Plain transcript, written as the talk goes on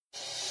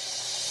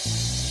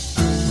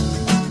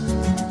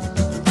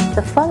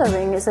The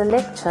following is a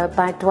lecture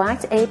by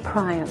Dwight A.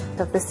 Pryor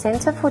of the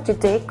Center for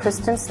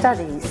Judaic-Christian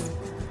Studies,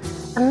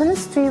 a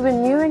ministry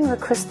renewing the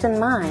Christian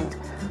mind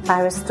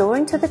by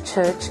restoring to the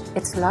Church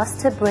its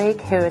lost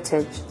Hebraic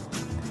heritage.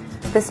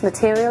 This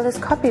material is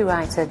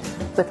copyrighted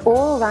with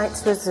all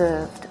rights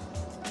reserved.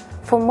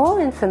 For more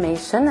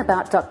information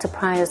about Dr.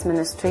 Pryor's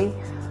ministry,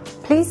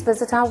 please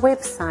visit our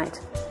website,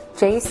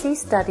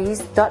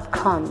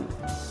 jcstudies.com,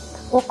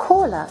 or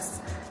call us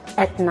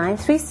at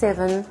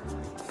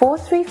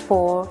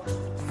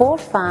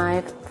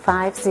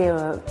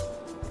 937-434-4550.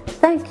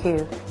 Thank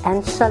you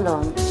and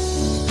shalom.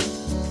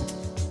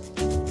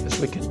 As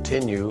we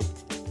continue,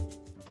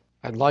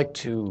 I'd like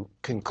to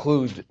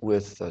conclude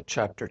with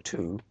chapter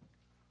 2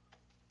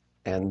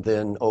 and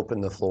then open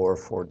the floor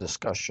for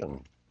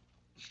discussion.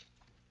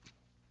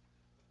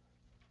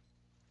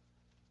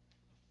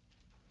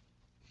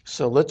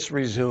 So let's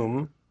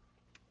resume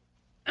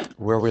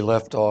where we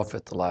left off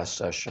at the last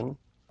session,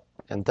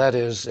 and that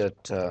is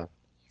at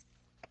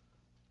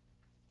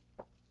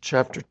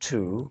chapter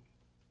 2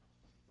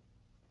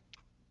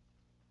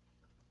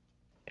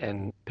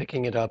 and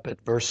picking it up at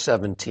verse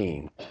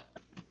 17.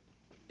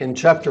 In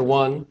chapter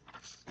 1,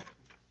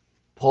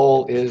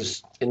 Paul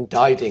is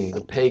indicting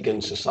the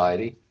pagan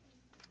society,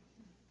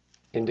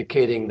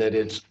 indicating that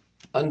it's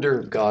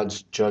under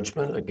God's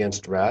judgment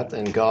against wrath,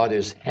 and God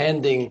is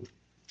handing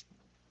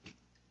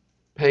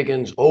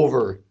pagans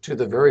over to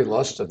the very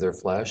lust of their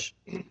flesh.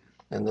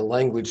 And the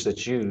language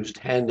that's used,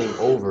 handing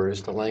over,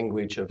 is the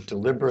language of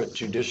deliberate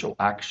judicial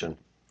action.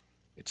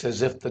 It's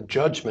as if the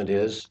judgment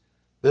is,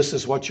 this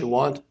is what you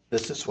want,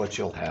 this is what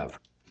you'll have.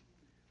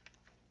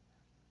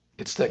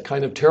 It's that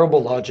kind of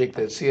terrible logic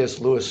that C.S.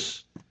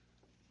 Lewis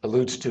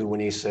alludes to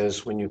when he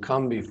says, when you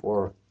come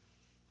before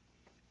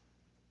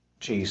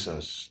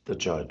Jesus, the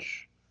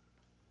judge,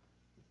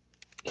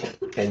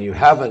 and you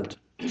haven't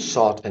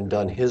sought and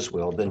done his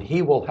will, then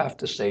he will have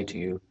to say to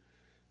you,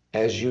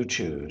 as you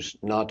choose,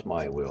 not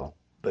my will,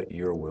 but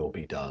your will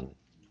be done.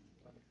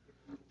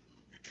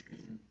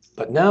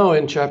 But now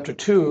in chapter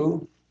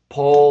 2,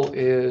 Paul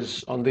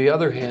is, on the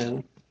other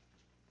hand,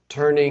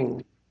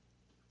 turning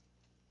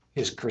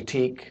his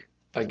critique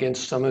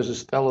against some of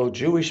his fellow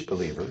Jewish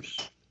believers,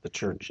 the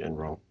church in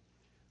Rome.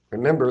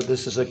 Remember,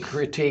 this is a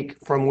critique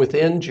from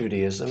within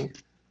Judaism,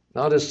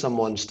 not as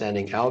someone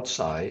standing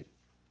outside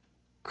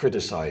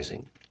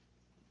criticizing,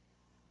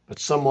 but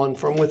someone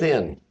from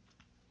within.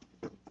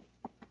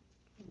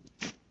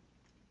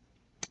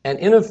 And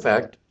in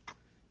effect,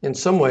 in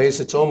some ways,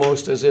 it's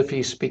almost as if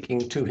he's speaking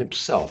to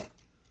himself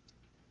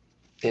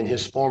in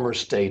his former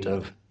state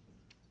of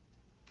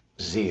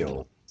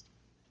zeal.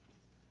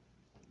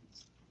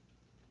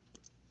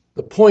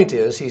 The point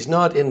is, he's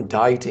not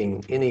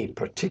indicting any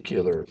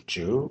particular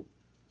Jew,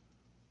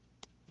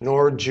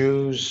 nor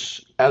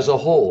Jews as a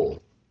whole.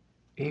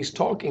 He's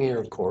talking here,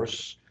 of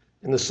course,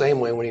 in the same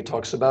way when he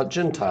talks about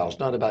Gentiles,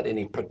 not about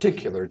any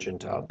particular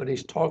Gentile, but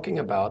he's talking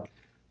about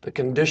the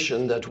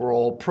condition that we're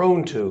all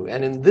prone to.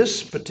 And in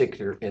this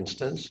particular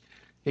instance,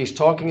 he's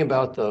talking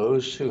about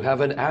those who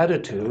have an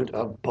attitude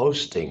of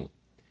boasting,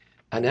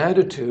 an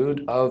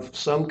attitude of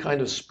some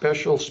kind of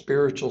special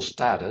spiritual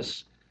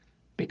status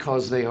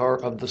because they are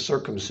of the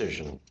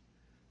circumcision.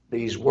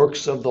 These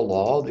works of the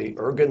law, the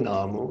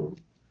ergonomou,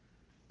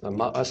 the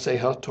Ma'aseh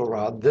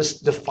HaTorah, this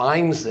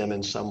defines them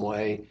in some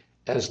way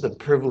as the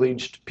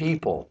privileged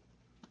people.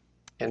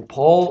 And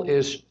Paul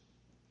is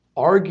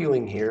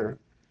arguing here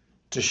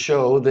to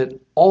show that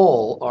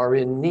all are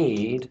in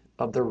need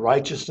of the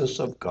righteousness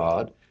of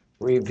God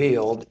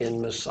revealed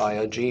in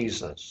Messiah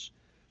Jesus.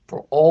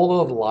 For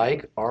all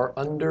alike are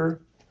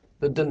under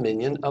the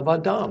dominion of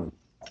Adam.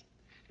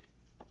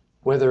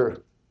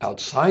 Whether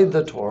outside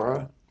the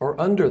Torah or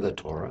under the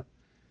Torah,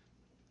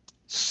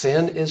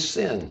 sin is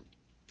sin,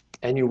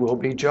 and you will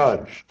be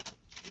judged.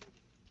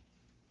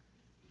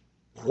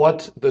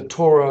 What the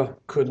Torah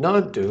could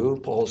not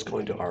do, Paul's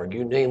going to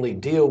argue, namely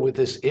deal with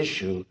this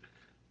issue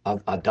of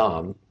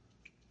Adam,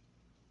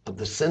 of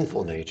the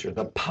sinful nature,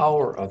 the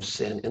power of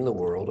sin in the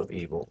world of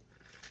evil,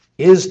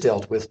 is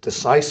dealt with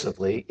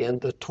decisively in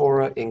the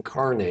Torah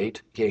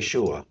incarnate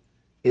Yeshua,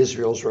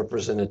 Israel's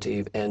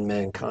representative and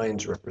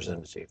mankind's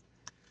representative.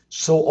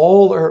 So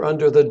all are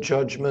under the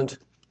judgment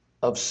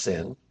of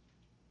sin.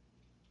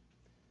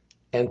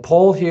 And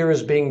Paul here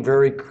is being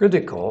very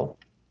critical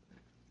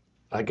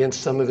against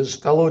some of his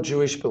fellow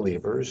Jewish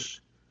believers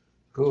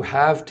who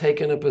have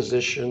taken a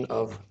position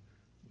of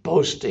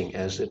boasting,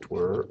 as it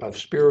were, of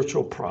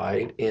spiritual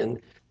pride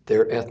in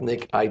their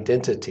ethnic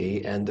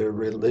identity and their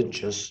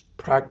religious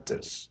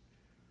practice.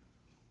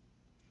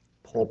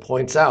 Paul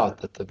points out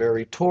that the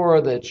very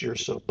Torah that you're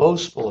so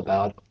boastful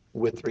about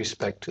with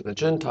respect to the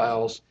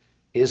Gentiles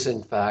is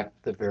in fact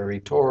the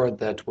very Torah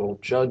that will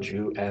judge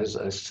you as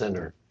a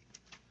sinner.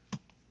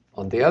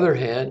 On the other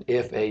hand,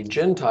 if a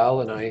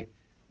Gentile, and I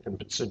am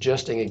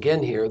suggesting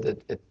again here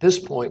that at this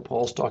point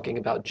Paul's talking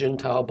about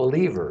Gentile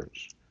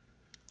believers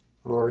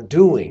who are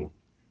doing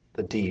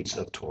the deeds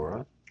of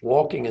Torah,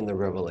 walking in the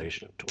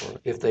revelation of Torah.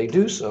 If they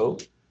do so,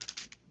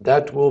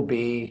 that will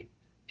be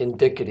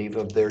indicative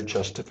of their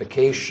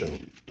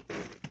justification.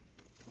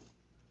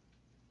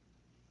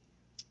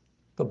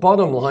 The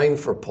bottom line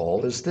for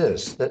Paul is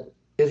this, that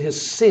it is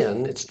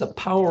sin, it's the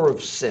power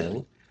of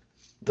sin.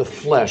 The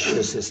flesh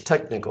is his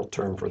technical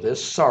term for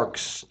this,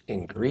 sarx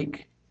in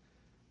Greek.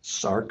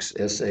 Sarx,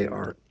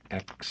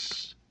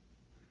 S-A-R-X.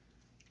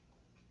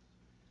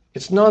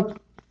 It's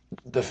not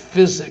the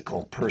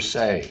physical per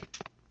se.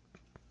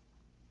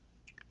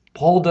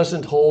 Paul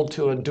doesn't hold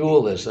to a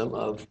dualism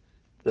of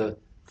the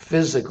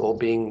physical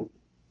being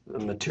the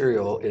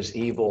material is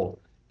evil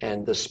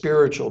and the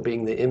spiritual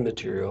being the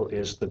immaterial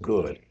is the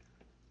good.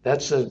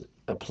 That's a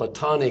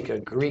Platonic, a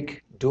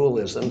Greek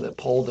dualism that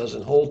Paul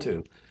doesn't hold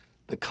to.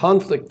 The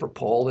conflict for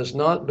Paul is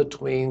not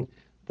between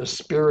the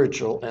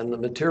spiritual and the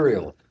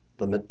material.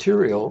 The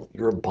material,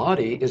 your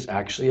body, is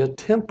actually a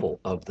temple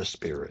of the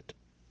Spirit.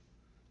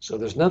 So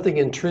there's nothing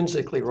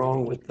intrinsically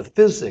wrong with the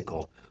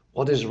physical.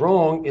 What is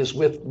wrong is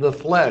with the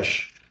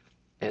flesh.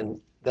 And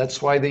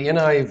that's why the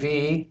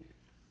NIV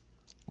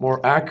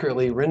more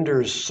accurately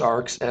renders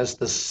sarx as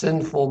the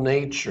sinful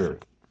nature.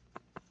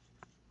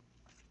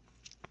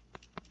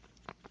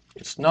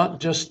 It's not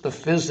just the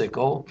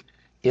physical,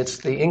 it's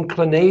the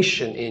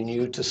inclination in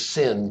you to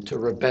sin, to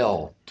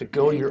rebel, to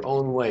go your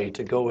own way,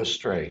 to go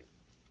astray.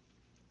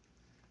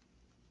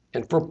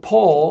 And for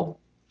Paul,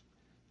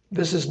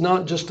 this is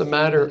not just a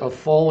matter of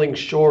falling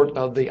short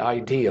of the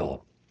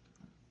ideal.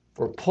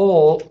 For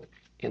Paul,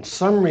 in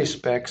some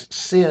respects,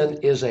 sin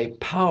is a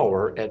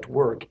power at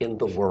work in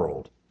the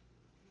world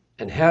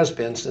and has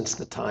been since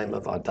the time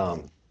of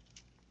Adam,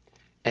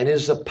 and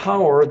is a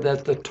power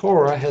that the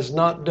Torah has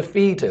not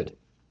defeated.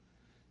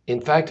 In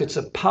fact, it's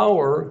a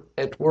power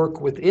at work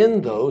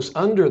within those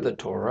under the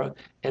Torah,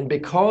 and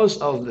because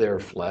of their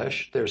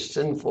flesh, their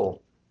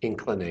sinful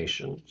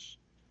inclinations,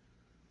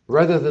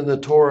 rather than the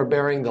Torah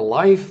bearing the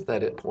life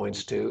that it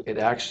points to, it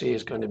actually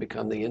is going to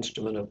become the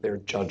instrument of their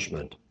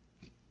judgment.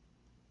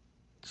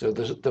 So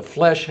the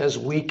flesh has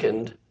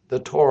weakened the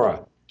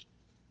Torah.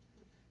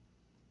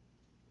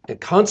 And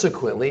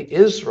consequently,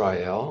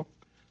 Israel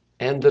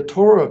and the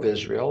Torah of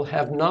Israel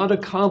have not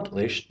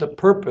accomplished the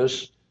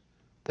purpose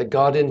that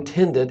God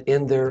intended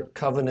in their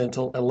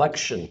covenantal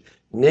election,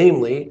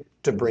 namely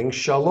to bring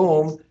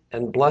shalom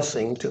and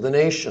blessing to the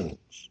nations.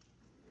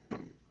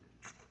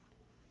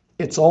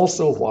 It's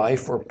also why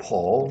for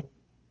Paul,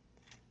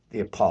 the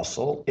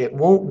apostle, it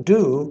won't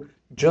do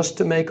just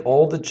to make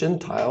all the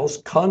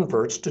Gentiles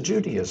converts to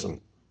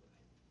Judaism.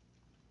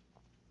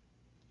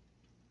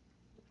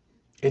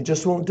 It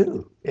just won't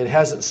do. It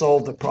hasn't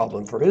solved the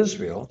problem for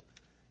Israel.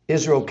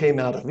 Israel came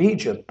out of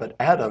Egypt, but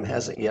Adam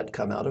hasn't yet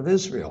come out of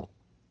Israel.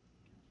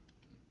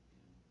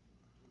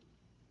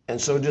 And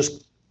so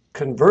just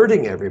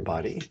converting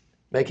everybody,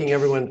 making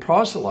everyone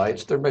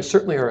proselytes, there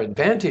certainly are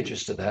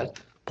advantages to that.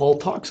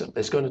 Paul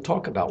is going to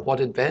talk about what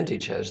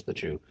advantage has the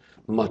Jew,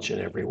 much in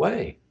every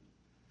way.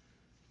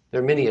 There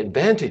are many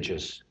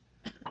advantages,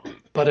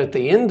 but at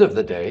the end of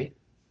the day,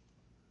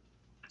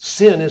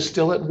 sin is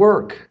still at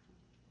work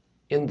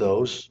in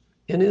those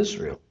in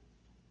Israel.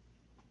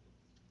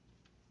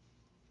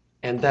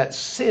 And that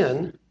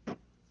sin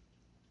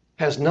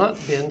has not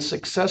been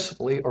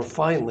successfully or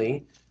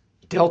finally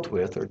dealt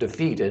with or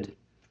defeated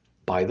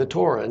by the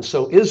Torah. And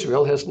so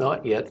Israel has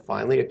not yet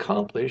finally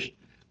accomplished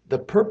the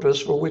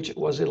purpose for which it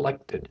was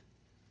elected,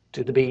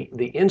 to be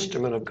the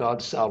instrument of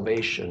God's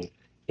salvation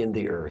in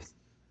the earth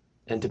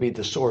and to be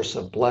the source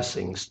of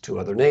blessings to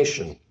other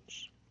nations.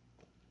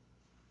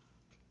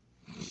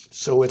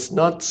 So it's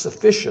not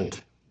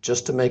sufficient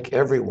just to make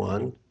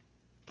everyone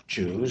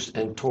Jews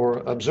and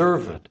Torah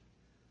observant.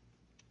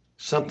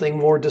 Something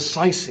more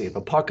decisive,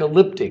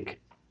 apocalyptic,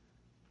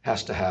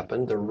 has to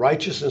happen. The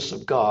righteousness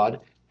of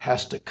God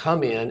has to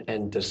come in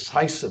and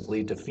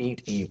decisively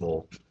defeat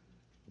evil,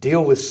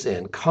 deal with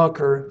sin,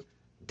 conquer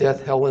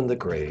death, hell, and the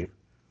grave,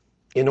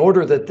 in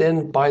order that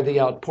then by the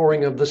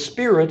outpouring of the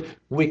Spirit,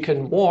 we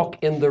can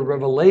walk in the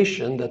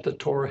revelation that the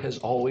Torah has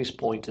always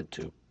pointed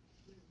to.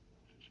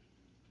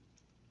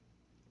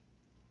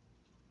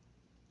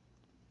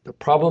 The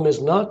problem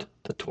is not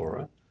the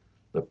Torah.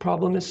 The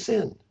problem is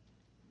sin.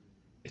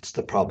 It's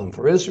the problem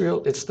for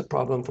Israel. It's the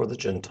problem for the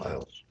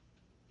Gentiles.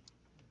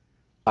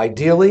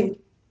 Ideally,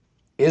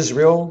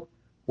 Israel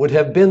would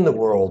have been the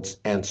world's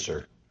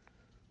answer.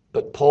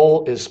 But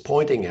Paul is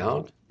pointing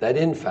out that,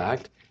 in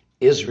fact,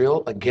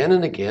 Israel again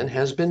and again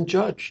has been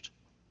judged.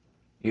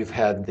 You've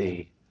had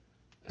the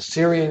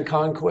Assyrian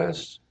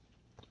conquest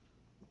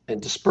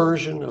and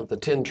dispersion of the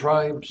 10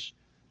 tribes.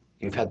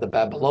 You've had the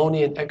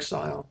Babylonian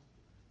exile.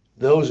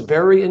 Those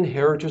very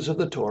inheritors of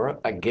the Torah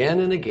again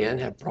and again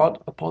have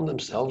brought upon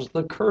themselves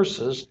the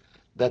curses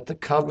that the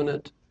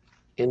covenant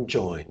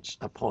enjoins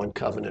upon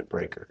covenant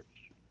breakers.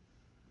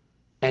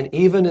 And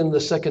even in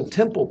the Second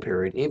Temple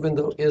period, even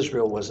though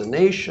Israel was a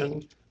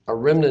nation, a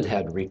remnant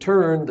had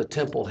returned, the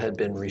temple had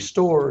been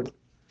restored,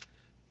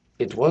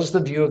 it was the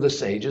view of the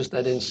sages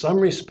that in some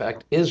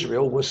respect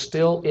Israel was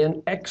still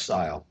in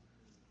exile.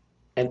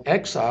 And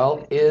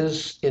exile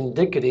is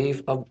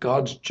indicative of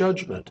God's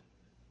judgment,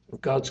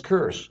 of God's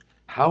curse.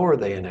 How are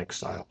they in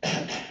exile?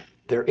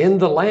 They're in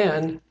the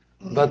land,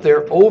 but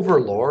their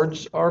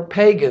overlords are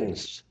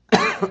pagans.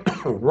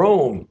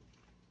 Rome.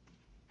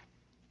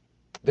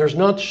 There's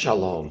not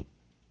shalom.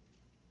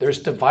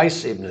 There's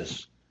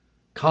divisiveness,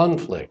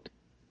 conflict.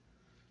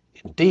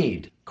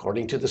 Indeed,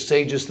 according to the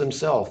sages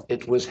themselves,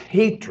 it was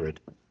hatred,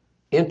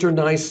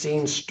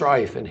 internecine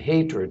strife and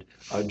hatred,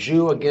 a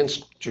Jew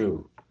against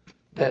Jew,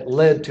 that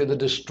led to the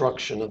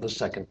destruction of the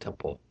Second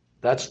Temple.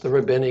 That's the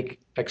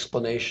rabbinic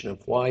explanation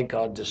of why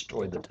God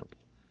destroyed the temple.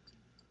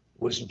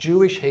 It was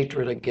Jewish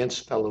hatred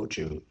against fellow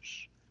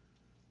Jews.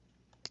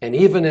 And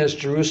even as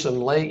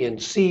Jerusalem lay in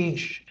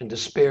siege and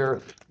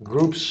despair,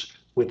 groups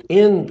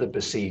within the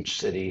besieged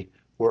city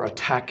were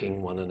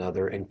attacking one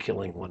another and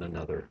killing one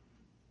another.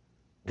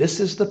 This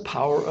is the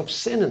power of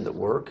sin in the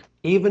work,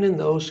 even in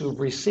those who've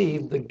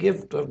received the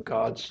gift of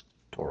God's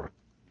Torah.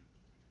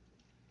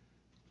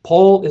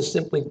 Paul is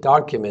simply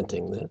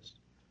documenting this.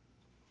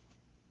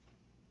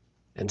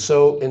 And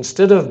so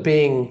instead of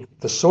being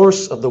the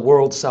source of the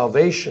world's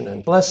salvation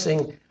and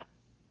blessing,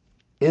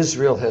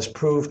 Israel has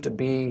proved to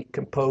be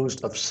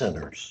composed of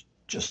sinners,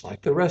 just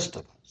like the rest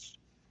of us,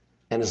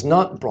 and has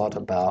not brought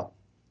about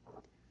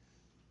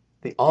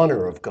the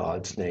honor of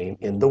God's name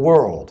in the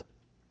world.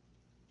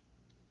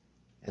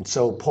 And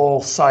so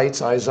Paul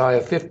cites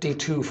Isaiah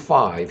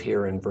 52:5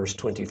 here in verse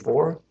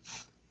 24.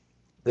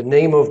 The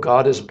name of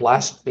God is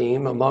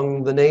blasphemed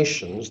among the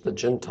nations, the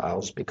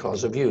Gentiles,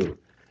 because of you.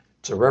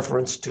 It's a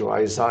reference to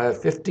Isaiah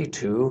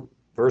 52,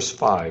 verse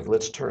 5.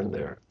 Let's turn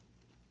there.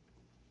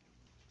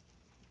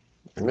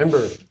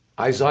 Remember,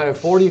 Isaiah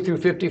 40 through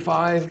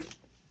 55,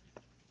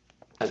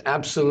 an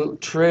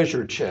absolute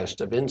treasure chest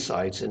of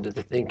insights into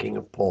the thinking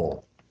of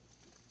Paul.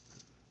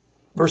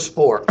 Verse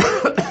 4.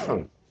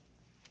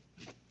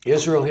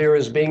 Israel here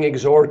is being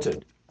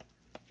exhorted.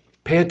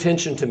 Pay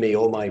attention to me,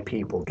 O my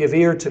people. Give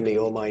ear to me,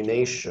 O my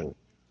nation.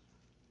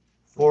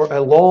 For a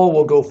law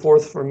will go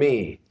forth for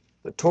me.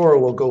 The Torah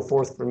will go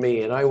forth for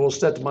me, and I will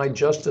set my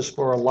justice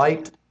for a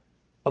light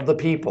of the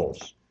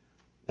peoples.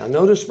 Now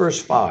notice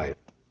verse 5.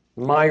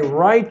 My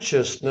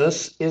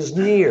righteousness is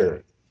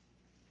near.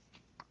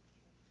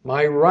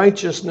 My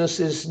righteousness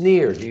is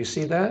near. Do you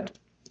see that?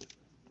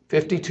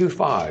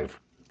 52:5.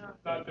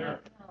 Not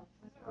there.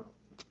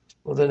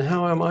 Well, then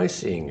how am I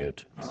seeing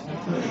it?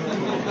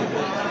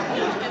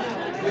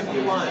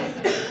 51.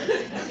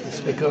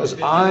 It's because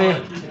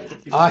I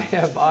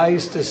have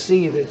eyes to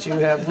see that you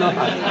have not.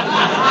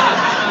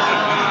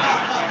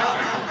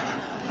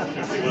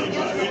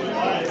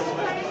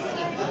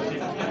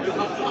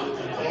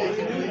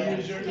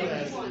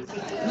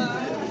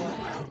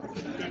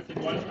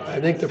 I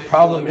think the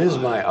problem is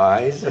my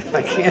eyes.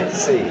 I can't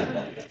see.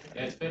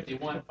 It's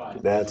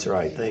 51:5. That's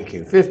right. Thank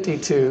you.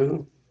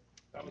 52.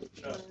 That was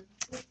the test.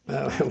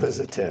 It was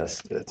a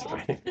test. That's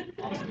right.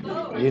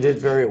 You did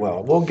very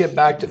well. We'll get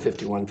back to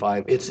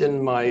 51:5. It's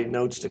in my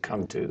notes to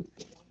come to.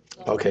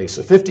 Okay,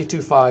 so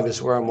 52:5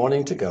 is where I'm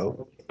wanting to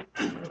go.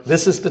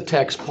 This is the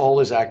text Paul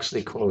is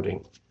actually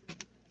quoting.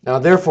 Now,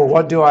 therefore,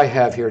 what do I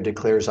have here,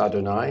 declares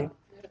Adonai,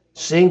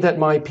 seeing that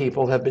my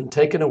people have been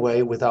taken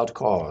away without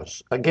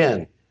cause.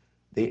 Again,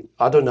 the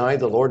Adonai,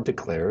 the Lord,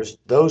 declares,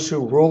 those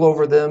who rule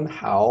over them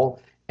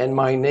howl, and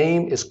my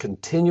name is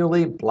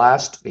continually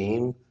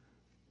blasphemed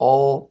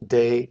all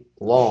day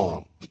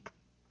long.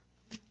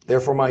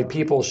 Therefore my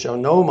people shall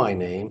know my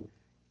name.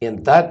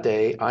 In that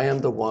day I am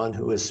the one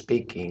who is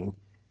speaking.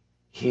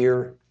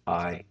 Here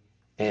I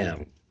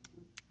am.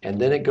 And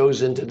then it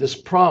goes into this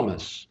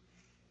promise.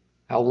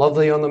 How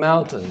lovely on the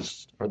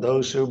mountains are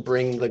those who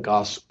bring the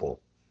gospel.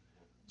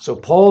 So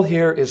Paul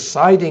here is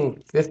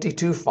citing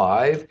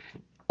 52:5,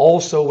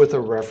 also with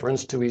a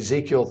reference to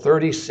Ezekiel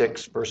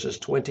 36, verses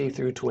 20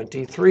 through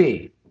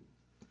 23.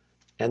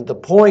 And the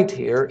point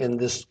here in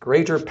this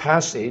greater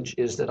passage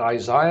is that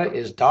Isaiah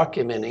is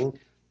documenting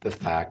the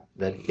fact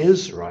that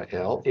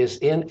Israel is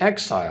in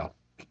exile.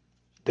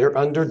 They're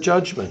under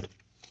judgment.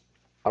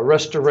 A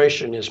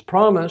restoration is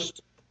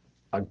promised.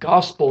 A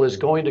gospel is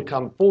going to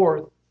come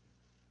forth.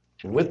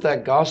 And with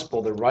that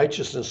gospel, the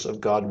righteousness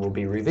of God will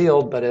be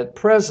revealed. But at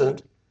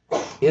present,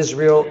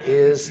 Israel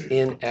is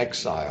in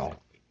exile.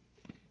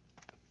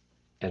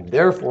 And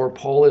therefore,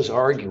 Paul is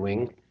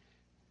arguing,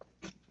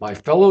 my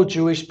fellow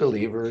Jewish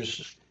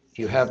believers,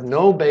 you have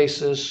no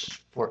basis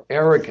for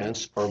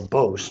arrogance or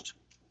boast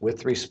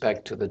with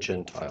respect to the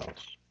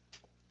Gentiles.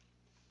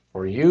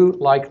 For you,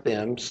 like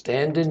them,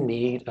 stand in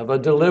need of a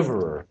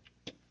deliverer.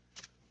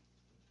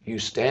 You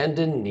stand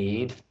in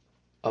need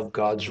of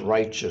God's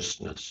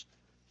righteousness.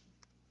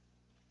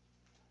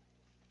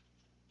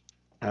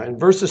 Now, in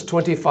verses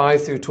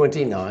 25 through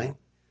 29,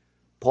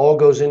 Paul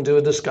goes into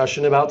a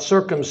discussion about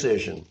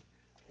circumcision.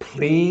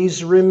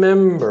 Please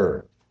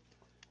remember,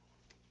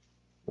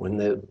 when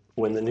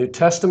the New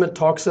Testament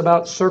talks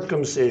about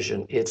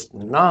circumcision, it's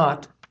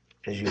not,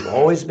 as you've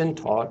always been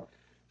taught,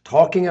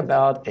 talking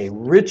about a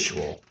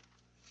ritual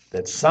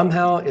that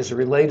somehow is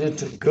related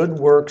to good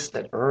works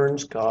that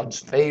earns God's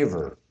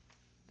favor.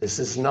 This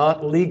is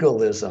not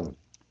legalism.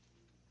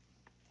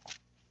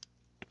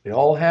 We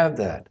all have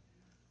that.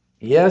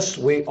 Yes,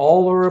 we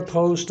all are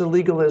opposed to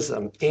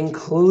legalism,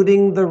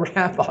 including the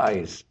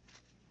rabbis.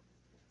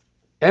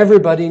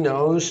 Everybody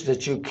knows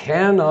that you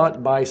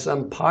cannot, by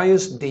some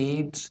pious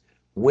deeds,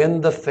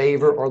 win the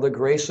favor or the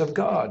grace of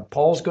God.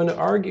 Paul's going to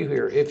argue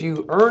here. If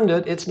you earned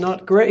it, it's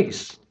not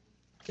grace.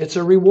 It's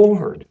a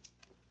reward.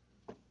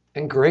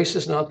 And grace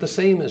is not the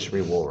same as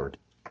reward.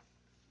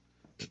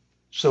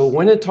 So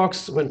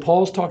when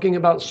Paul's talking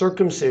about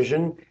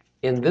circumcision,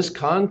 in this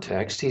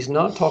context, he's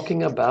not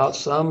talking about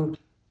some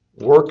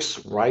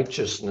works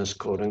righteousness,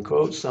 quote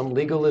unquote, some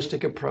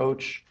legalistic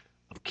approach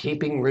of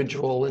keeping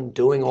ritual and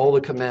doing all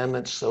the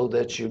commandments so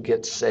that you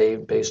get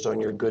saved based on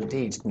your good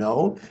deeds.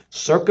 No,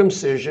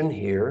 circumcision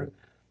here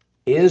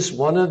is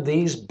one of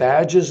these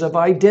badges of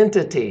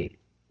identity.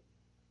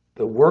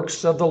 The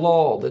works of the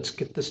law. Let's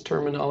get this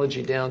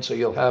terminology down so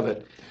you'll have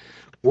it.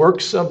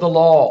 Works of the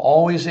law,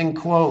 always in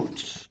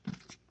quotes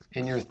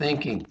in your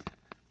thinking.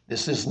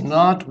 This is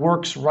not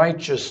works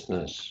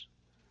righteousness.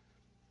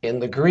 In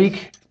the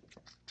Greek,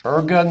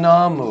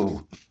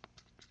 ergonomou.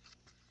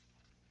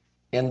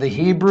 In the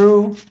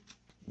Hebrew,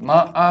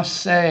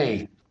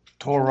 ma'aseh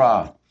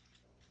Torah.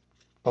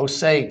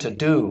 Oseh, to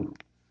do.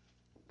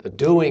 The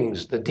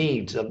doings, the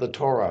deeds of the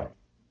Torah.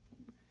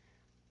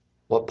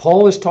 What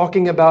Paul is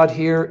talking about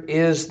here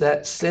is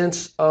that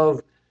sense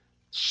of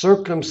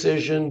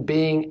circumcision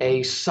being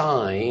a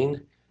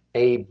sign,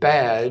 a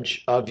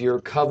badge of your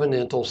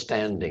covenantal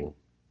standing.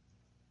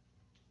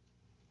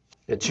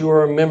 That you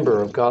are a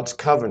member of God's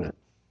covenant.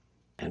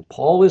 And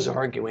Paul is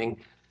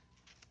arguing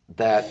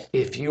that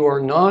if you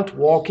are not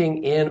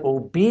walking in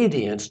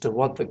obedience to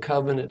what the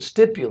covenant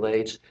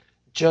stipulates,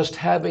 just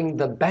having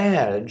the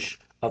badge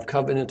of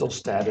covenantal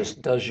status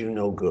does you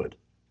no good.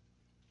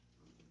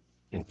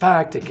 In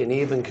fact, it can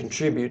even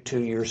contribute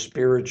to your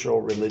spiritual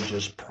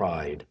religious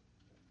pride.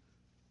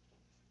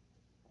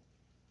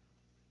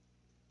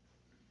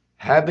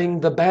 Having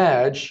the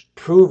badge,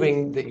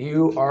 proving that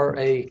you are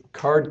a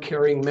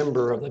card-carrying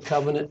member of the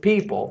covenant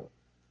people,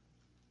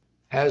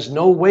 has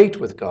no weight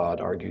with God,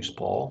 argues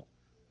Paul,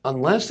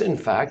 unless, in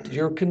fact,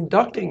 you're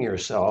conducting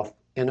yourself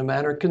in a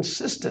manner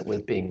consistent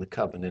with being the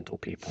covenantal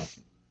people.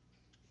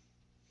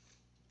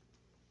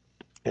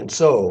 And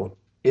so,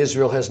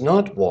 Israel has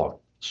not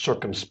walked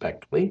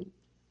circumspectly,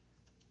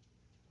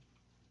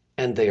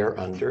 and they are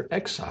under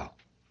exile.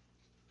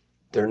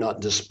 They're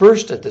not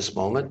dispersed at this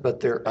moment, but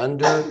they're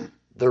under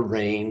the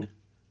reign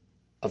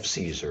of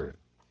Caesar.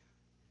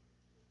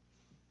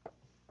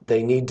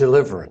 They need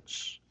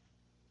deliverance.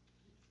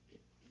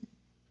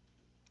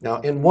 Now,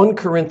 in 1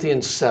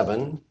 Corinthians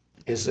 7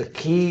 is a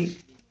key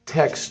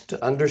text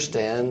to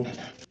understand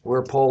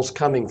where Paul's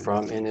coming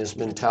from in his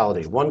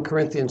mentality. 1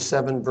 Corinthians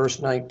 7,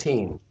 verse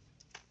 19.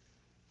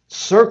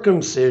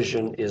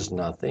 Circumcision is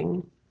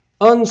nothing.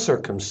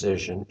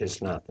 Uncircumcision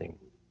is nothing.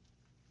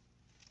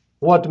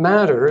 What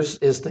matters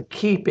is the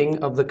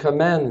keeping of the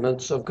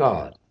commandments of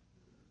God.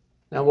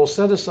 Now, we'll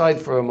set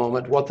aside for a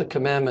moment what the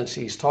commandments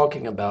he's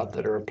talking about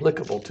that are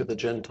applicable to the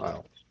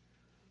Gentiles.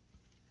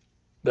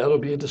 That'll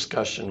be a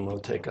discussion we'll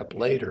take up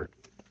later.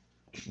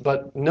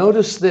 But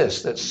notice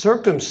this, that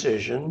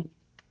circumcision,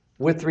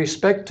 with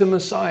respect to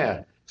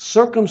Messiah,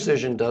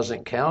 circumcision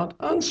doesn't count,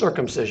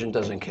 uncircumcision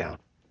doesn't count.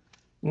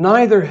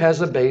 Neither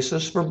has a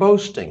basis for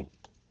boasting.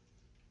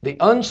 The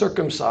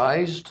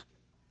uncircumcised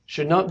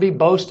should not be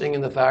boasting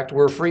in the fact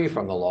we're free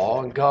from the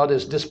law and God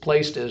has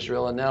displaced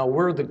Israel and now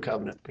we're the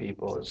covenant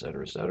people,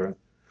 etc., etc.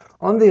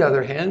 On the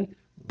other hand,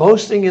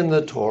 boasting in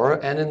the Torah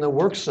and in the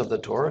works of the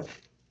Torah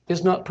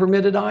is not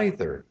permitted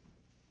either.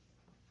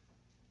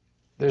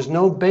 There's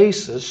no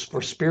basis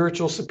for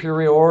spiritual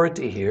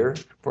superiority here,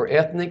 for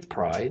ethnic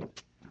pride,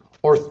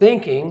 or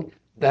thinking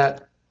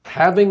that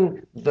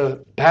having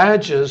the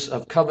badges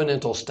of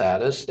covenantal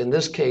status, in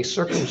this case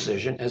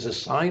circumcision, as a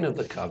sign of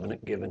the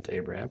covenant given to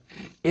Abraham,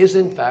 is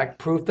in fact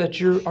proof that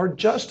you are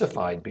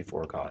justified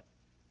before God.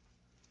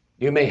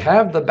 You may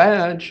have the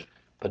badge,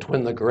 but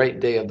when the great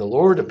day of the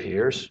Lord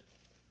appears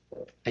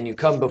and you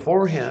come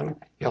before him,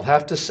 he'll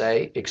have to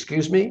say,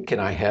 "Excuse me, can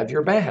I have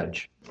your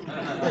badge?"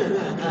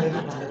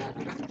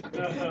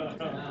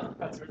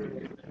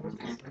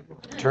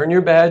 Turn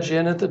your badge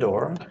in at the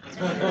door,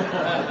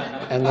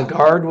 and the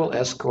guard will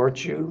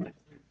escort you.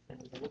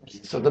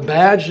 So the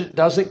badge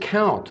doesn't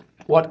count.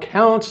 What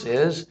counts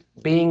is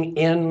being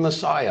in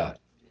Messiah.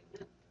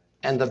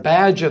 And the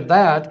badge of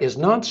that is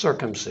not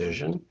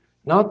circumcision,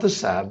 not the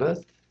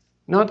Sabbath,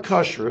 not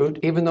kashrut,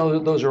 even though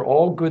those are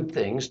all good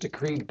things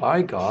decreed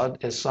by God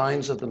as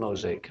signs of the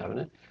Mosaic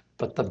covenant.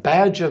 But the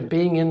badge of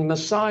being in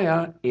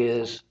Messiah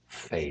is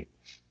faith.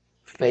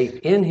 Faith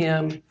in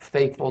him,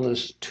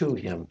 faithfulness to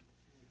him.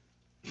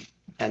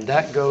 And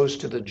that goes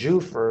to the Jew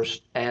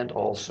first and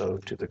also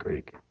to the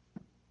Greek.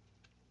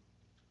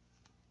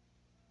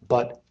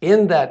 But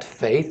in that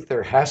faith,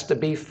 there has to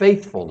be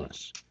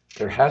faithfulness.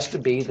 There has to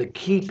be the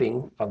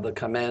keeping of the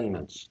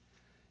commandments.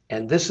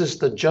 And this is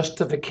the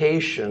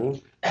justification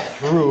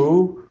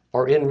through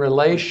or in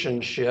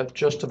relationship,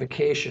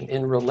 justification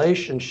in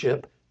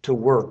relationship to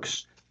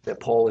works that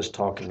Paul is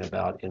talking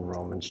about in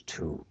Romans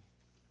 2.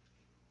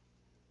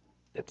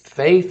 That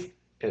faith,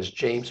 as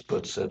James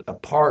puts it,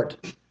 apart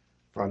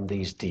from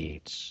these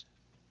deeds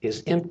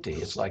is empty.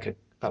 It's like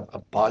a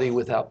body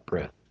without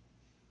breath.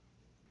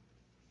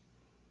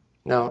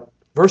 Now,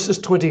 verses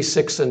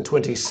 26 and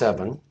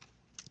 27,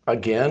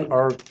 again,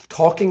 are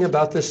talking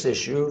about this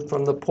issue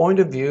from the point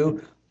of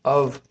view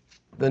of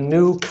the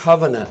new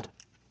covenant.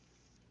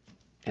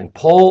 And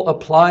Paul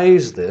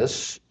applies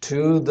this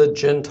to the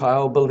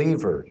Gentile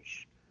believers,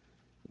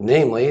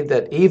 namely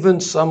that even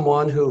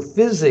someone who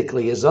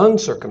physically is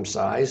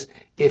uncircumcised,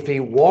 if he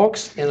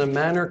walks in a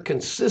manner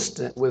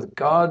consistent with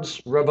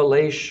God's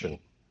revelation,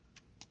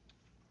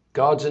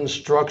 God's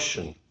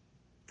instruction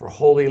for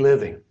holy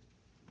living,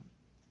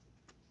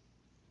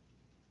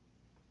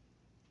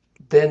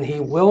 then he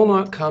will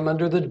not come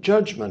under the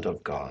judgment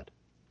of God.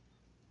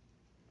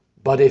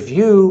 But if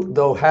you,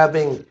 though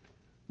having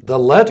the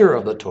letter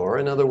of the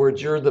Torah, in other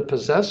words, you're the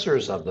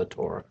possessors of the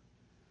Torah,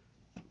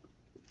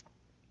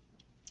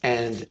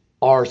 and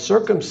are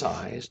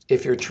circumcised,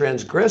 if you're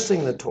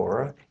transgressing the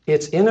Torah,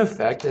 it's in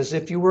effect as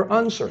if you were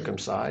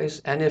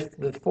uncircumcised, and if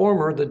the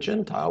former, the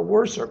Gentile,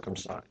 were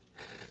circumcised.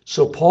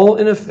 So Paul,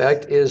 in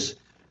effect, is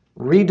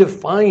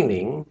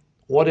redefining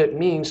what it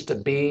means to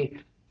be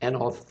an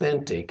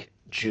authentic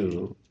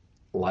Jew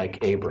like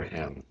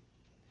Abraham.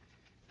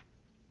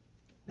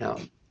 Now,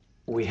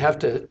 we have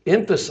to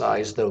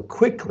emphasize, though,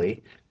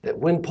 quickly, that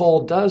when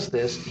Paul does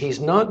this, he's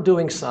not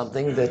doing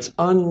something that's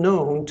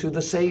unknown to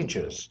the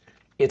sages.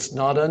 It's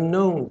not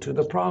unknown to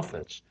the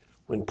prophets.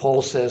 When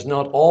Paul says,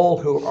 not all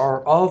who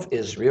are of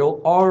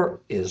Israel are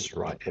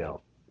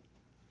Israel.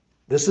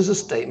 This is a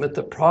statement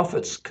the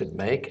prophets could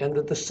make and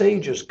that the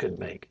sages could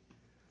make.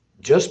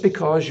 Just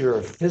because you're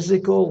a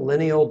physical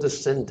lineal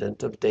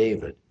descendant of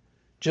David,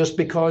 just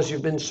because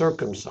you've been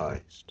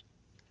circumcised,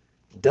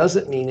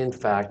 doesn't mean, in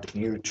fact,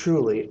 you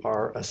truly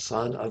are a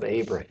son of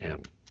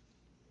Abraham.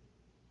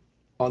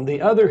 On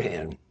the other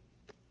hand,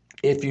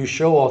 if you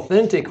show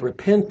authentic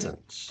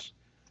repentance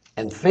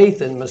and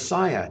faith in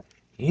Messiah,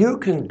 you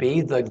can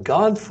be the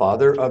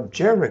godfather of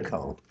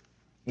Jericho.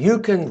 You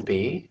can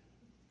be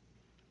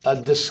a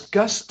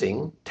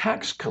disgusting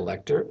tax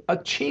collector, a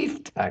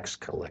chief tax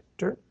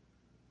collector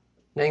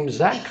named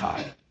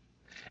Zacchaeus.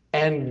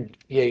 And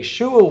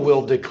Yeshua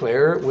will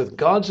declare with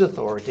God's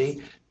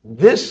authority,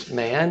 this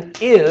man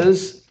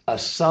is a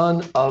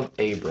son of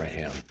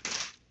Abraham.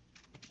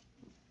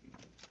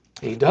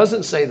 He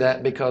doesn't say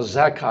that because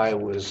Zacchaeus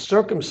was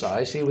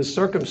circumcised. He was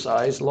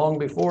circumcised long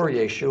before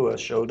Yeshua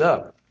showed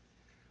up.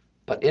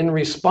 But in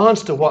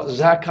response to what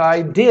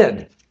Zacchaeus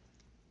did,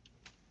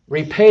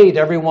 repaid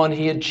everyone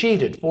he had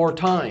cheated 4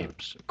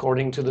 times,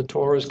 according to the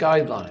Torah's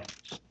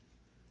guidelines,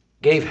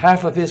 gave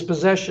half of his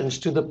possessions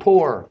to the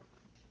poor,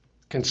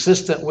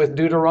 consistent with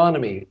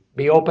Deuteronomy.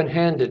 Be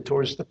open-handed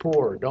towards the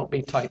poor. Don't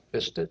be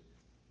tight-fisted.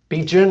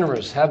 Be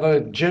generous. Have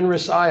a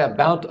generous eye.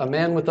 A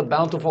man with a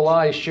bountiful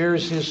eye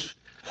shares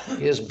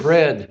his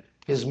bread,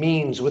 his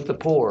means with the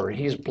poor.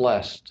 He's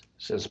blessed,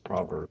 says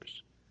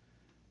Proverbs.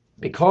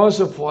 Because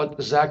of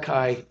what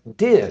Zacchaeus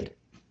did,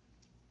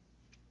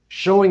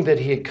 showing that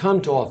he had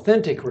come to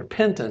authentic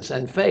repentance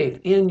and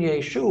faith in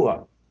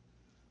Yeshua,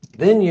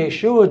 then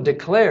Yeshua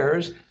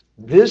declares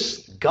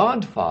this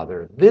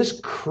godfather,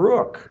 this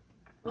crook,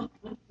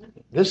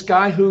 this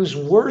guy who's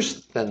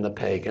worse than the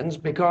pagans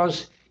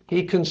because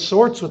he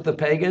consorts with the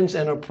pagans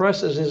and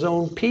oppresses his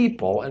own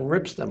people and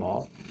rips them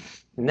off.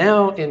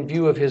 Now, in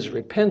view of his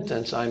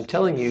repentance, I'm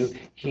telling you,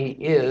 he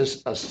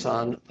is a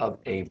son of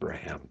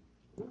Abraham.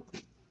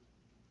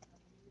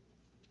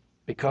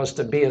 Because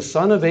to be a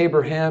son of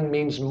Abraham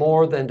means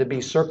more than to be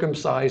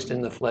circumcised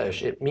in the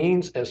flesh. It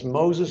means, as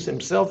Moses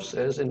himself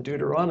says in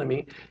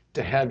Deuteronomy,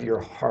 to have your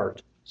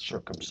heart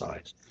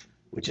circumcised,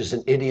 which is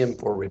an idiom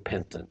for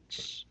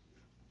repentance.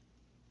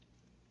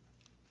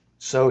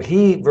 So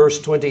he,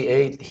 verse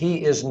 28,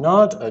 he is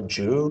not a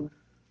Jew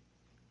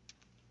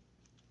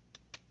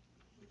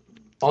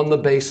on the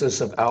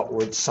basis of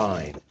outward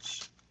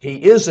signs. He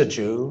is a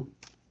Jew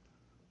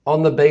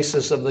on the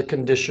basis of the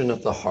condition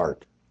of the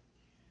heart.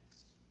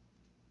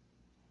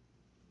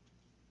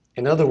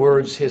 In other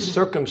words, his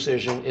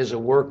circumcision is a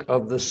work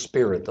of the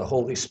Spirit, the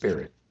Holy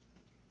Spirit.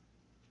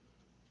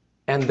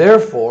 And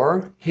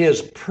therefore,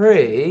 his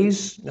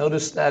praise,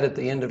 notice that at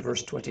the end of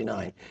verse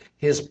 29,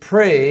 his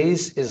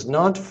praise is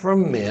not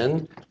from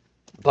men,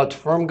 but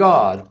from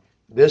God.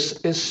 This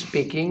is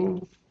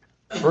speaking,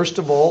 first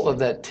of all, of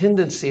that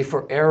tendency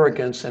for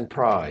arrogance and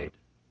pride.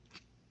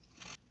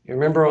 You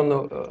remember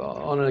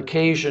on an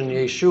occasion,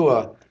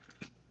 Yeshua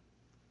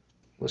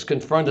was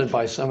confronted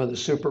by some of the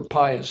super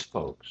pious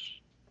folks.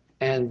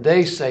 And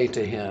they say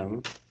to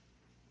him,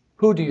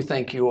 who do you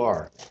think you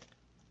are,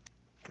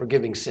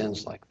 forgiving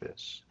sins like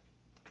this?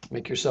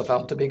 Make yourself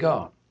out to be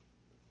God.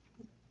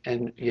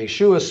 And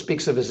Yeshua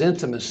speaks of his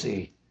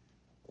intimacy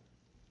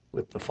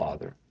with the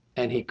Father,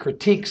 and he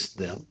critiques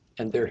them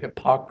and their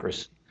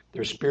hypocrisy,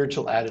 their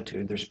spiritual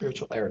attitude, their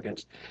spiritual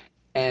arrogance.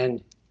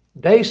 And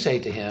they say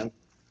to him,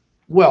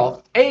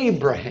 well,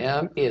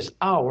 Abraham is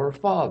our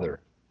father.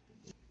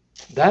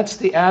 That's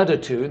the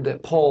attitude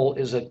that Paul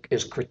is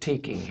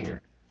critiquing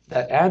here.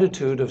 that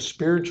attitude of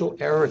spiritual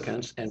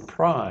arrogance and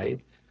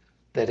pride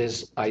that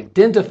has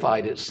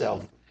identified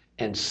itself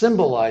and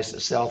symbolized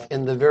itself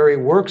in the very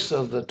works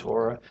of the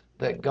Torah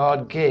that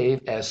God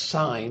gave as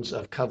signs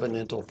of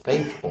covenantal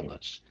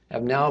faithfulness,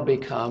 have now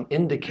become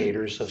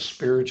indicators of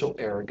spiritual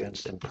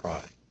arrogance and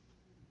pride.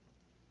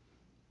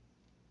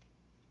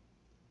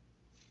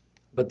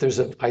 But there's,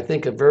 I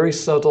think, a very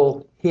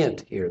subtle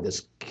hint here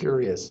that's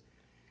curious.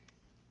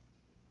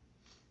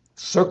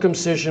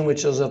 Circumcision,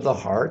 which is of the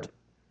heart,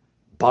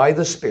 by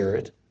the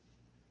Spirit,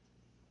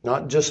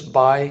 not just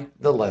by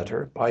the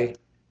letter, by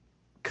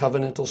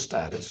covenantal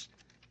status,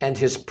 and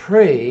his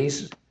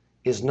praise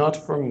is not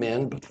from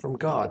men, but from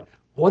God.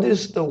 What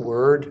is the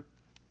word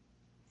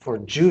for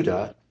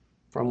Judah,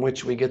 from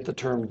which we get the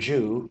term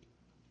Jew?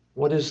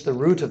 What is the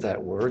root of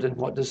that word, and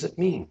what does it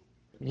mean?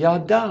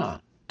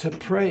 Yada, to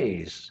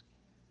praise.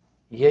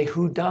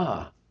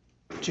 Yehudah,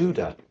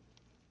 Judah.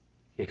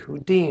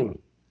 Yehudim,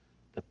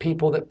 the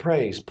people that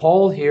praise.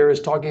 Paul here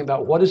is talking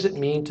about what does it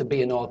mean to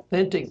be an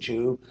authentic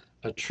Jew,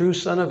 a true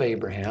son of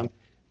Abraham,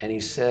 and he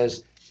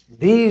says,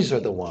 these are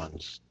the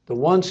ones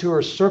who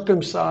are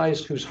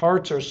circumcised, whose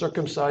hearts are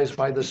circumcised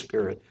by the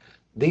Spirit.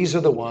 These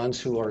are the ones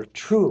who are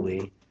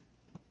truly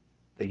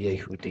the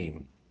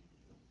Yehudim,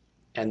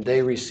 and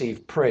they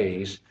receive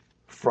praise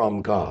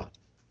from God.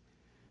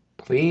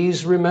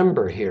 Please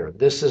remember here,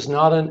 this is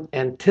not an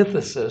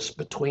antithesis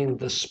between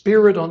the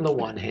Spirit on the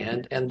one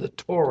hand and the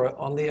Torah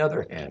on the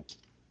other hand.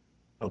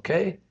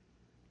 Okay?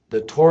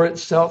 The Torah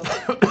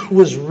itself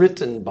was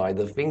written by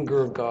the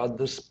finger of God,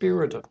 the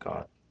Spirit of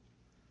God.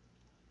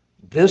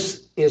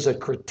 This is a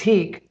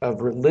critique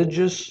of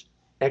religious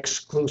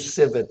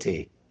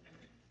exclusivity,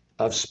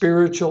 of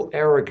spiritual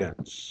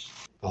arrogance.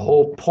 The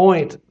whole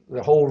point,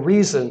 the whole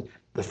reason,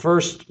 the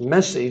first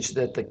message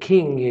that the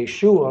King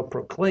Yeshua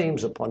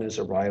proclaims upon his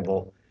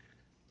arrival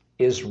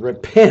is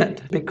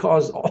repent,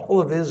 because all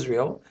of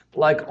Israel,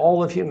 like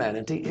all of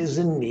humanity, is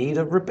in need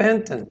of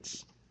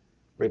repentance.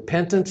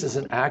 Repentance is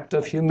an act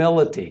of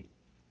humility.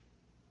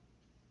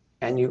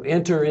 And you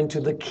enter into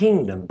the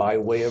kingdom by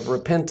way of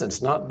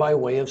repentance, not by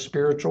way of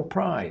spiritual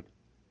pride.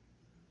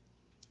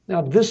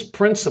 Now, this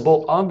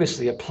principle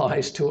obviously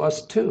applies to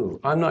us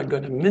too. I'm not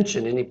going to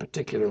mention any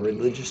particular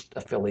religious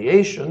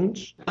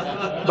affiliations,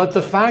 but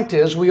the fact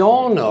is we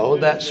all know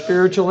that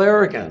spiritual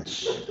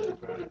arrogance.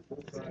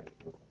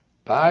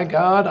 By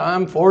God,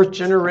 I'm fourth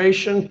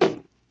generation,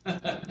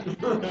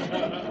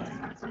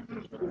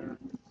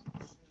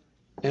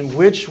 in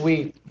which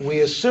we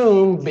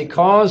assume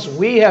because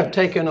we have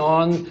taken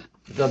on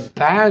the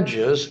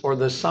badges or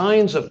the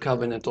signs of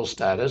covenantal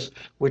status,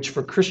 which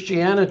for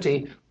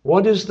Christianity,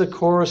 what is the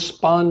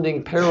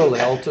corresponding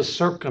parallel to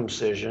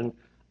circumcision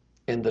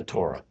in the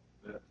Torah?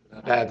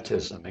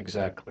 Baptism,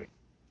 exactly.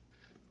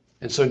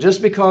 And so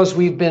just because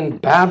we've been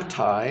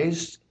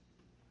baptized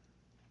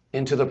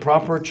into the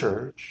proper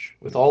church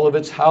with all of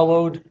its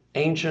hallowed,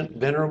 ancient,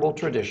 venerable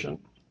tradition,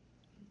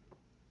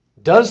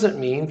 doesn't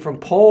mean, from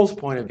Paul's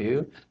point of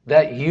view,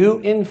 that you,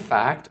 in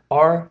fact,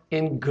 are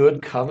in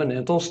good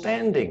covenantal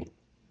standing.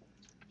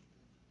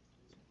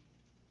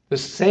 The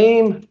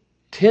same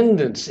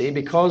tendency,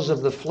 because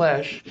of the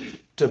flesh,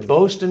 to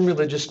boast in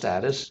religious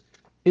status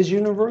is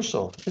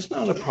universal. It's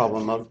not a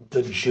problem of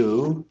the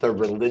Jew, the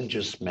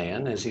religious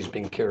man, as he's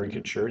been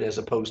caricatured, as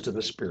opposed to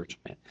the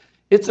spiritual man.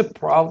 It's a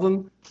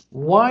problem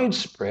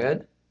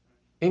widespread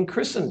in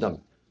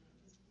Christendom.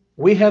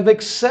 We have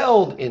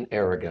excelled in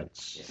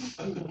arrogance.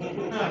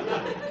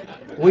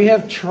 We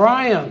have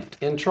triumphed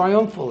in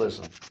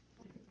triumphalism.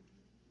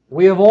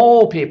 We of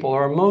all people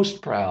are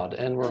most proud,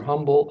 and we're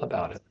humble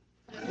about it.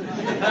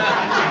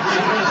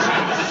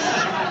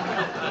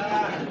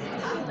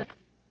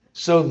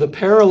 So the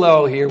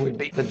parallel here would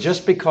be that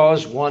just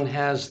because one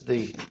has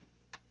the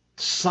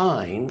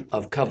sign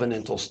of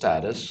covenantal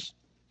status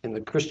in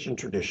the Christian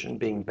tradition,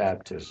 being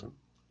baptism,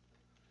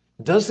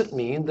 doesn't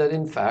mean that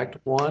in fact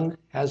one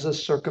has a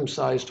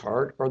circumcised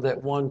heart or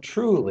that one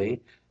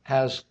truly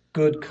has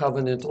good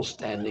covenantal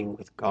standing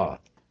with God.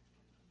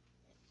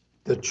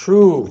 The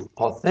true,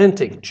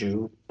 authentic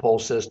Jew, Paul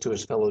says to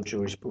his fellow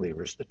Jewish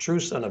believers, the true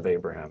son of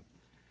Abraham,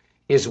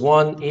 is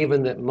one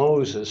even that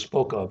Moses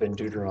spoke of in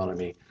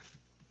Deuteronomy,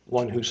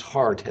 one whose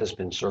heart has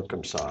been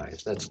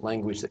circumcised. That's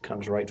language that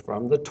comes right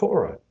from the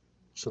Torah.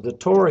 So the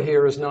Torah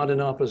here is not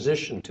in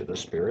opposition to the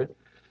Spirit.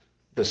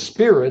 The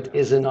Spirit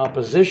is in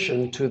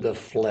opposition to the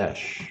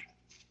flesh.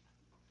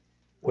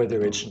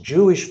 Whether it's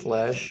Jewish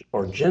flesh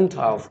or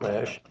Gentile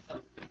flesh,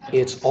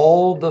 it's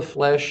all the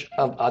flesh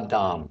of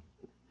Adam.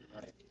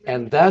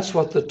 And that's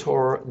what the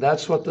Torah,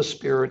 that's what the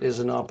Spirit is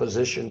in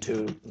opposition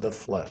to, the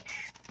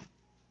flesh.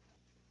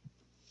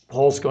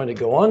 Paul's going to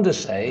go on to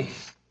say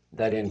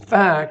that in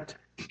fact,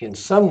 in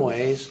some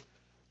ways,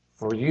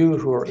 for you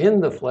who are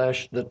in the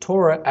flesh, the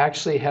Torah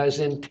actually has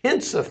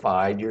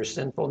intensified your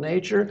sinful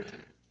nature,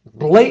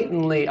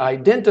 blatantly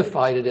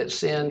identified it as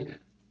sin,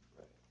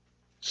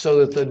 so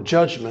that the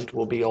judgment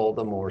will be all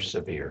the more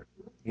severe.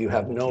 You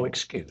have no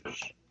excuse.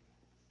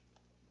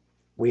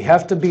 We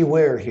have to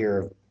beware here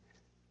of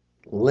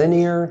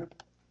linear,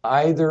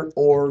 either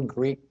or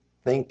Greek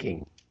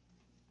thinking.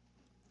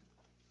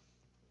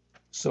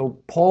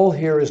 So Paul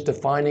here is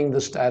defining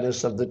the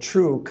status of the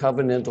true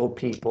covenantal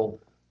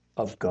people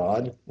of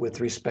God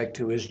with respect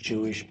to his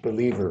Jewish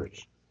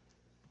believers.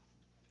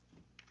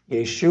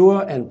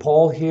 Yeshua and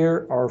Paul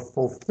here are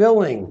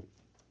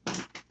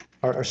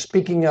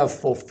speaking of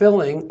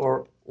fulfilling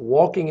or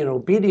walking in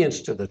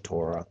obedience to the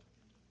Torah,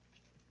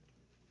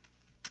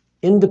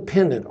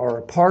 independent or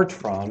apart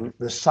from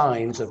the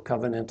signs of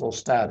covenantal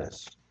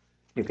status.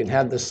 You can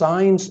have the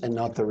signs and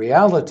not the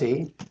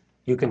reality.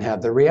 You can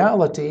have the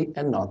reality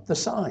and not the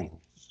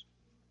signs.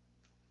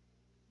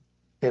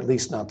 At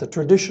least not the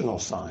traditional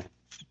signs.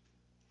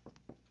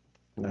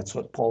 And that's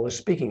what Paul is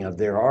speaking of.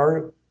 There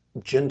are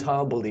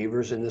Gentile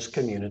believers in this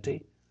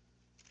community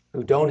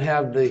who don't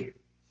have the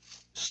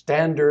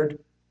standard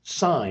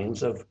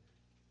signs of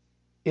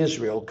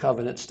Israel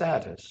covenant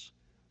status,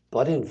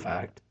 but in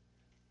fact,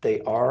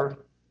 they are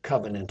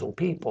covenantal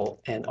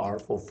people and are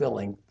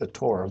fulfilling the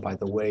Torah by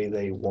the way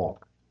they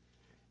walk.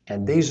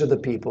 And these are the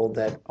people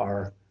that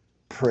are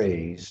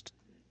praised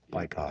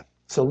by God.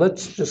 So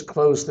let's just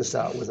close this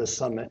out with a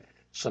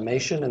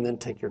summation and then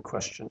take your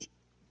questions.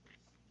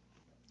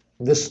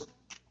 This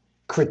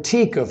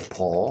critique of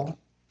Paul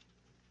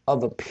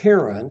of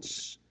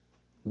appearance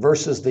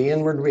versus the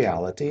inward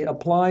reality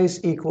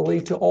applies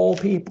equally to all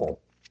people,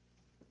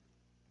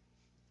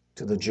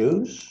 to the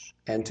Jews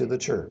and to the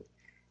church.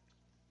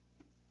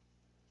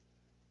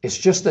 It's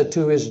just that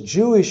to his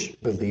Jewish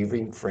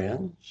believing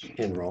friends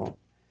in Rome,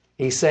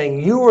 he's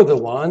saying, you are the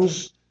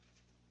ones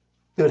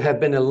that have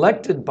been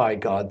elected by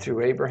God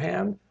through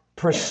Abraham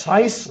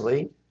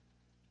precisely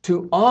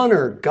to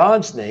honor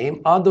God's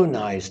name,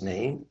 Adonai's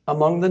name,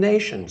 among the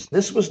nations.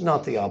 This was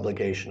not the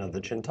obligation of the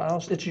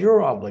Gentiles. It's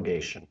your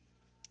obligation.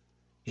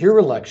 Your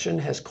election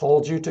has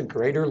called you to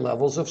greater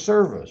levels of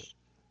service.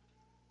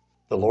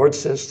 The Lord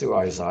says through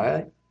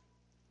Isaiah,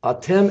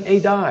 Atem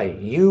Edai,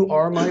 you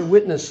are my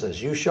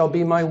witnesses. You shall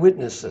be my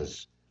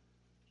witnesses,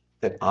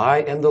 that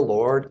I am the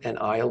Lord and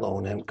I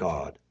alone am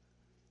God.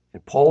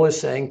 And Paul is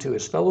saying to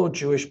his fellow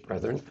Jewish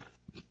brethren,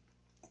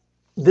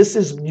 this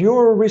is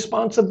your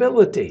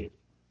responsibility.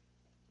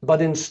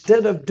 But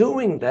instead of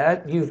doing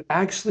that, you've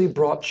actually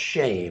brought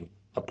shame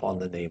upon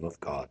the name of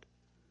God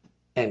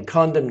and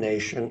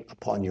condemnation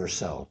upon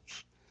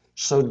yourselves.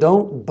 So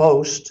don't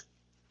boast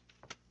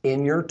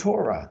in your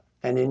Torah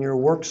and in your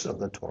works of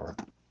the Torah.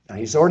 Now,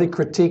 he's already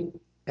critiqued,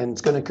 and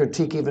is going to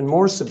critique even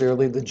more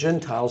severely the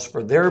Gentiles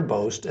for their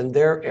boast and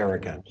their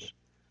arrogance.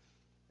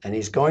 And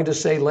he's going to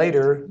say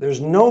later,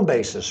 there's no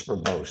basis for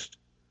boast,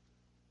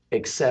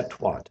 except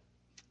what?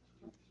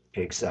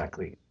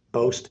 Exactly,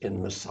 boast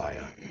in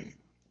Messiah.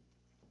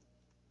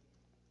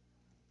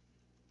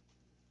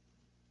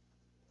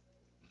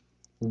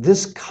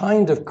 This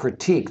kind of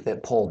critique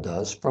that Paul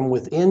does from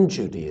within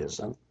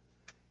Judaism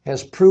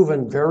has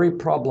proven very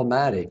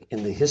problematic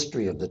in the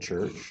history of the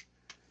church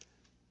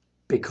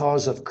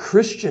because of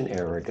Christian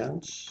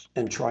arrogance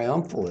and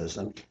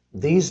triumphalism.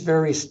 These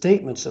very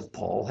statements of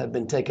Paul have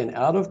been taken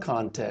out of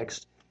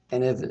context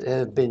and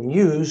have been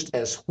used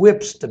as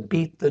whips to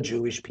beat the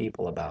Jewish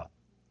people about.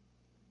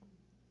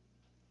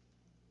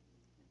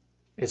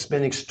 It's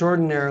been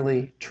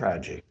extraordinarily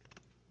tragic.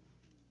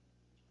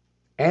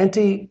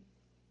 Anti-Judaism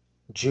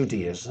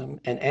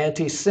and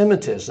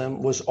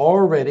anti-Semitism was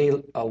already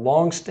a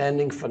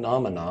long-standing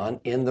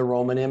phenomenon in the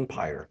Roman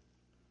Empire.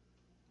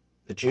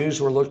 The Jews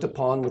were looked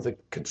upon with a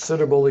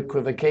considerable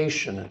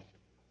equivocation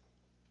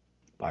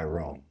by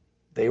Rome.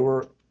 They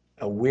were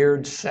a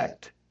weird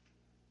sect.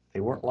 They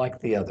weren't like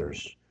the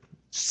others.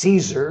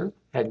 Caesar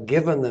had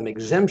given them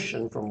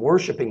exemption from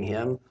worshiping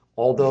him,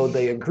 although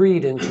they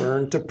agreed in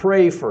turn to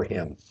pray for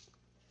him.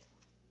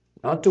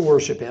 Not to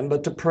worship him,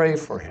 but to pray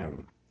for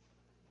him.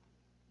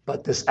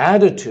 But this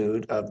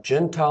attitude of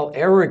Gentile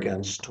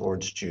arrogance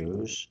towards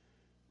Jews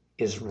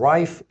is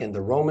rife in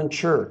the Roman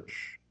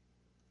church.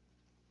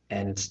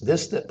 And it's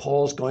this that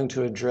Paul's going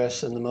to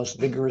address in the most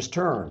vigorous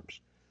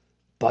terms.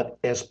 But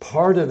as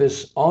part of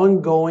his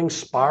ongoing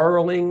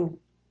spiraling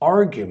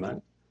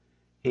argument,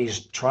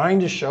 he's trying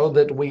to show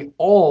that we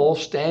all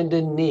stand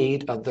in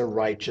need of the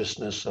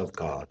righteousness of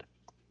God.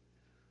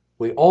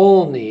 We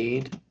all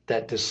need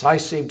that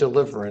decisive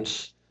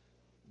deliverance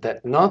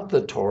that not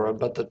the Torah,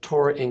 but the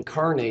Torah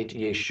incarnate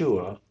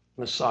Yeshua,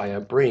 Messiah,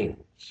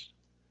 brings.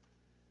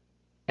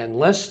 And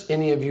lest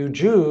any of you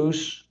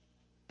Jews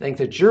think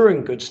that you're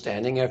in good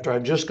standing after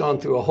I've just gone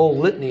through a whole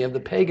litany of the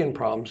pagan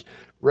problems,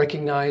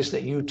 recognize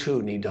that you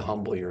too need to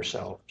humble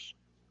yourselves.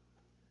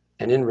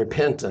 And in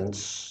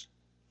repentance,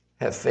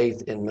 have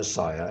faith in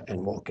Messiah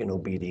and walk in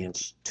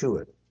obedience to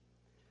it.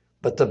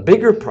 But the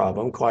bigger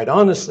problem, quite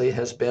honestly,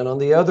 has been on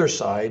the other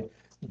side,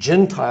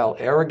 Gentile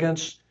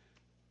arrogance,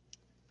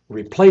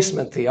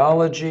 replacement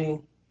theology,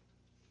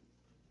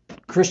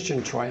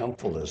 Christian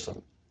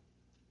triumphalism.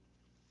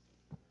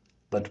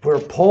 But where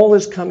Paul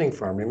is coming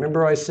from,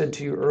 remember I said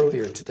to you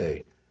earlier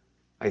today,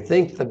 I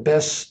think the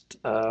best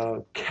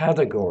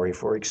category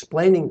for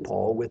explaining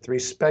Paul with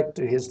respect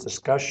to his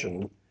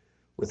discussion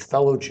with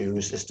fellow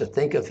Jews is to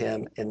think of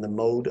him in the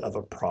mode of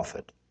a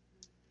prophet.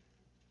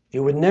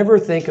 You would never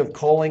think of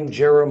calling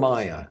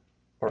Jeremiah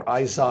or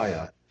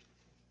Isaiah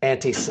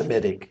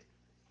anti-Semitic,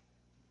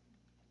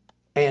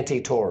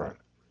 anti-Torah.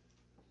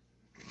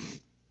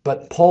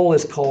 But Paul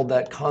is called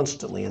that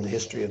constantly in the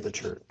history of the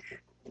church.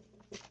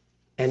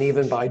 And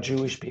even by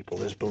Jewish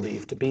people is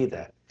believed to be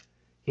that.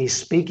 He's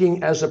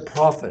speaking as a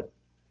prophet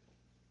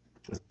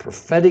with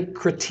prophetic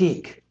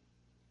critique.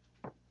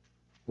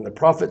 When the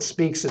prophet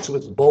speaks, it's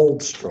with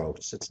bold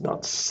strokes. It's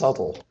not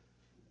subtle.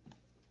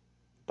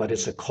 But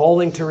it's a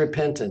calling to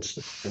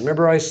repentance.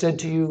 Remember I said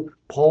to you,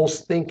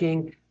 Paul's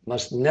thinking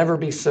must never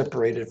be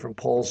separated from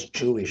Paul's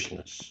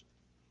Jewishness.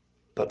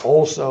 But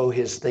also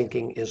his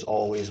thinking is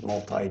always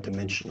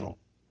multidimensional.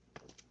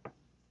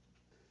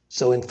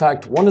 So in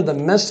fact, one of the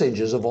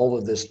messages of all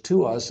of this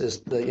to us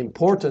is the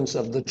importance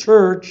of the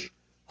church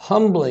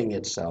humbling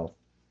itself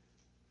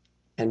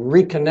and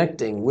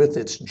reconnecting with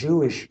its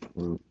Jewish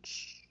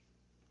roots.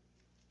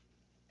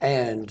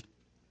 And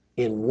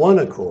in one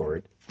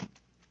accord,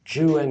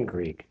 Jew and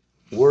Greek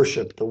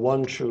worship the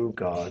one true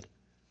God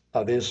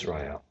of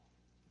Israel.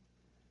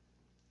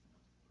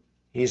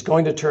 He's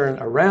going to turn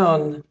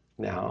around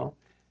now,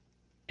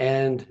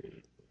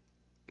 and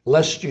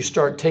lest you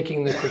start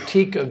taking the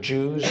critique of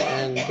Jews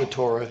and the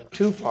Torah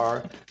too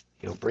far,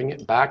 he'll bring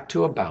it back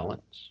to a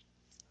balance.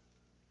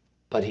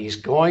 But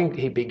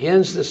he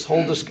begins this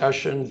whole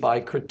discussion by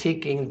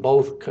critiquing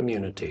both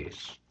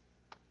communities,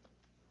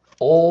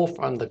 all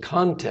from the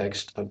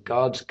context of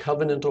God's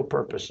covenantal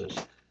purposes.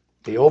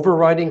 The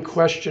overriding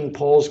question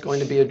Paul's going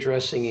to be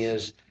addressing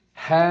is,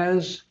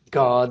 has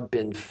God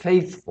been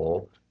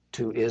faithful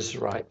to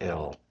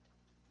Israel,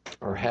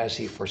 or has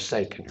he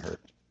forsaken her?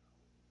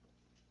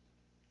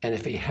 And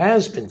if he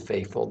has been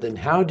faithful, then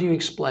how do you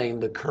explain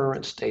the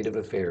current state of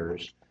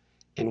affairs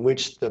in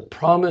which the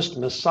promised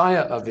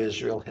Messiah of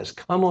Israel has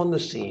come on the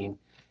scene,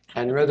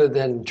 and rather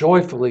than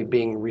joyfully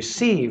being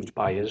received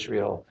by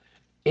Israel,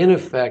 in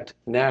effect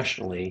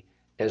nationally,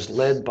 as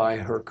led by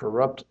her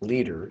corrupt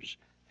leaders,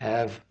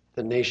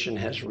 the nation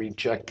has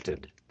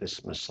rejected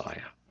this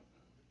Messiah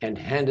and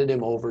handed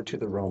him over to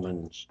the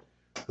Romans,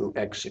 who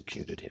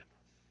executed him?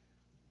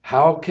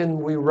 How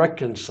can we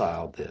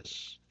reconcile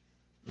this?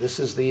 This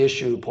is the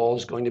issue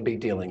Paul's going to be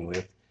dealing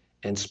with,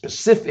 and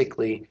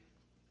specifically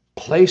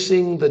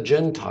placing the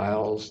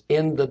Gentiles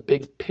in the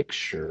big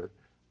picture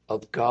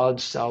of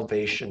God's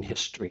salvation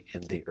history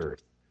in the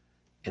earth.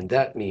 And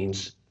that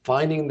means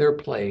finding their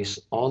place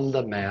on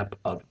the map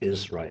of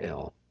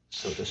Israel,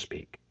 so to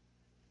speak.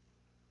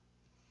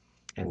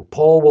 And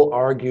Paul will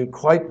argue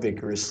quite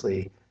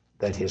vigorously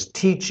that his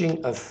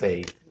teaching of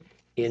faith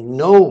in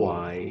no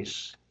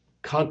wise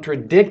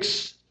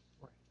contradicts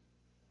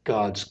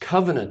God's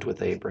covenant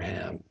with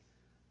Abraham.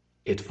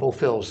 It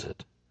fulfills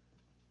it.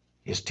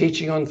 His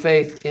teaching on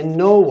faith in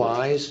no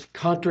wise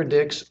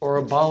contradicts or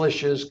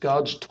abolishes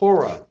God's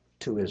Torah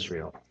to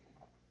Israel.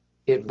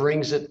 It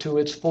brings it to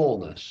its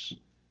fullness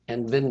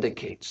and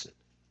vindicates it.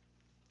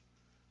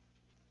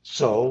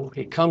 So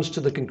he comes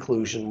to the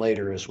conclusion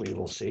later, as we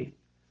will see,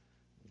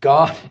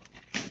 God,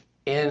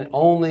 and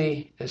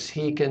only as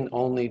he can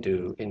only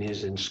do in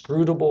his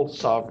inscrutable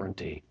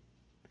sovereignty,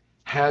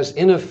 has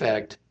in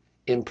effect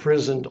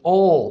imprisoned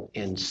all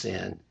in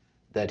sin,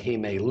 that he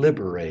may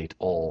liberate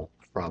all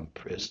from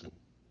prison.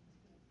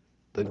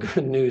 The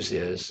good news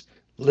is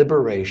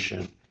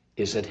liberation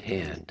is at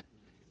hand.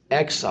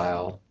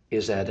 Exile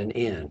is at an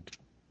end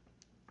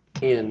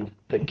in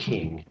the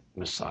King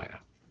Messiah.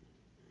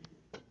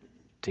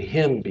 To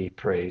him be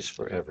praise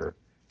forever.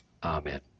 Amen.